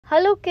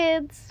Hello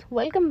kids,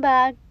 welcome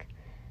back.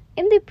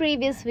 In the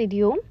previous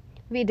video,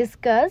 we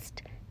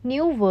discussed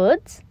new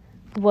words,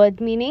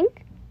 word meaning,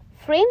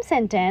 frame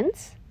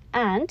sentence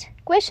and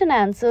question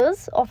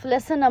answers of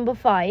lesson number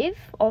 5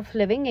 of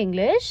Living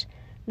English,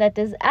 that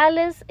is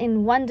Alice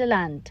in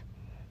Wonderland.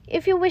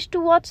 If you wish to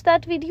watch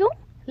that video,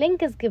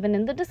 link is given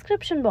in the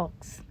description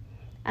box.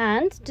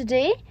 And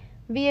today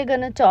we are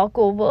going to talk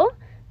over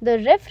the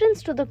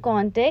reference to the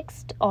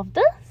context of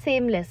the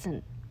same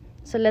lesson.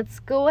 So let's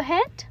go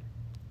ahead.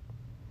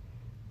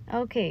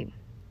 Okay,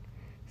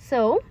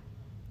 so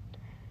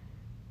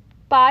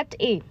part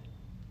A.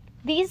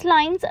 These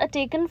lines are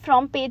taken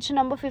from page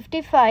number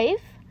 55,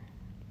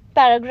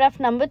 paragraph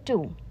number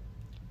 2.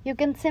 You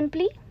can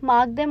simply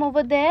mark them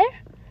over there,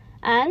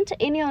 and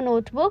in your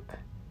notebook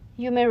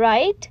you may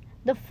write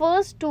the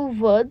first 2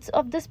 words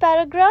of this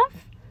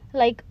paragraph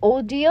like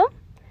oh dear,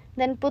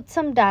 then put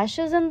some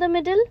dashes in the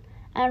middle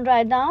and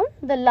write down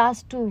the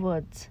last 2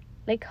 words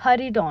like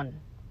hurried on.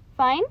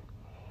 Fine?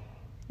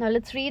 Now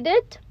let's read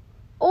it.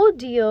 Oh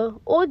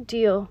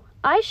dear,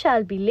 I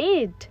shall be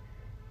late.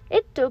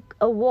 It took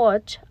a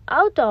watch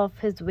out of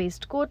his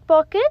waistcoat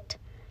pocket,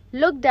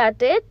 looked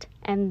at it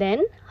and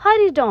then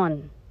hurried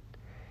on.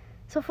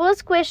 So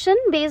first question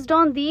based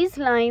on these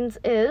lines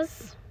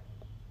is,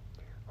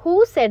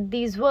 who said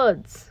these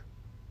words?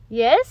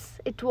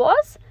 Yes, it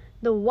was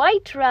the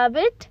White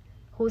Rabbit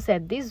who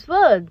said these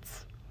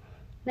words.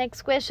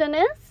 Next question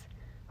is,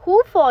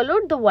 who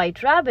followed the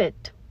White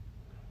Rabbit?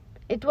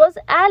 It was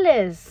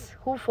Alice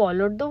who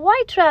followed the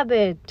White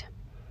Rabbit.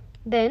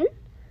 Then,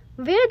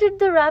 where did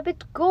the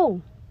rabbit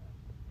go?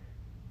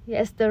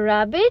 Yes, the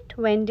rabbit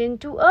went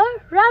into a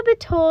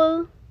rabbit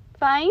hole.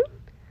 Fine.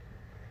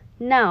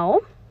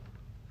 Now,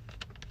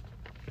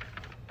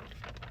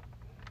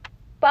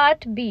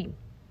 part B.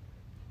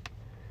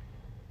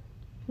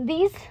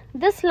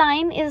 This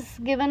line is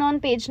given on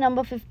page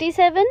number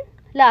 57,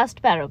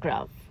 last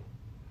paragraph.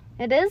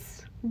 It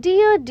is,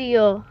 dear,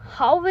 dear,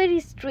 how very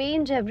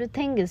strange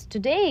everything is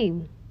today.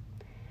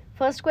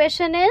 First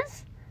question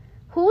is,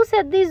 who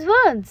said these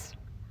words?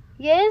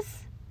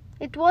 Yes,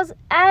 it was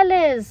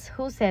Alice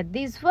who said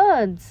these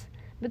words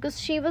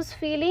because she was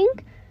feeling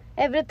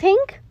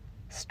everything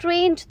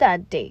strange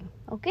that day.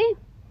 Okay,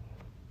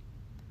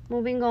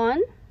 moving on.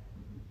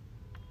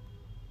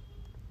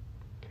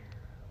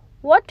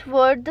 What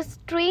were the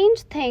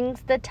strange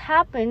things that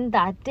happened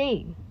that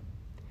day?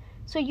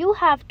 So you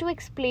have to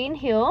explain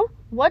here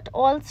what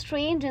all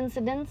strange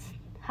incidents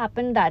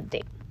happened that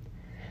day.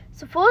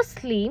 So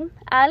firstly,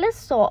 Alice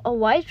saw a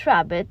white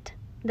rabbit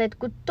that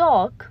could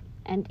talk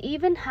and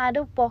even had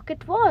a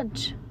pocket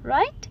watch,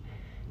 right?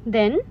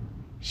 Then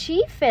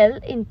she fell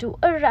into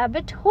a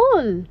rabbit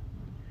hole.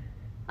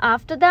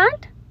 After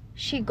that,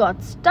 she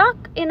got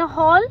stuck in a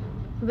hall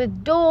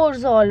with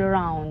doors all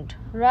around,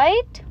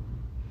 right?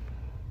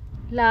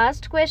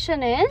 Last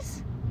question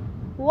is,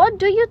 what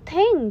do you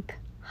think?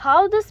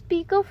 How the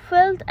speaker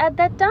felt at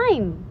that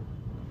time?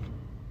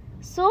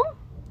 So,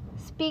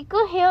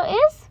 speaker here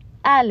is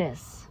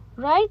Alice,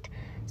 right?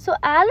 So,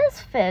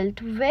 Alice felt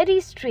very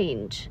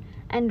strange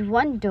and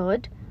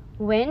wondered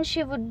when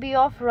she would be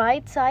of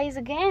right size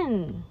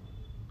again.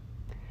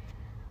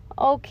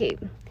 Okay,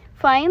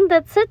 fine,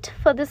 that's it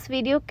for this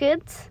video,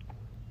 kids.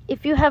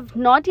 If you have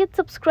not yet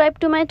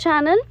subscribed to my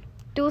channel,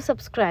 do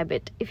subscribe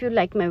it if you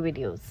like my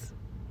videos.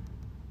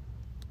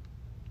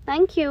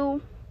 Thank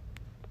you.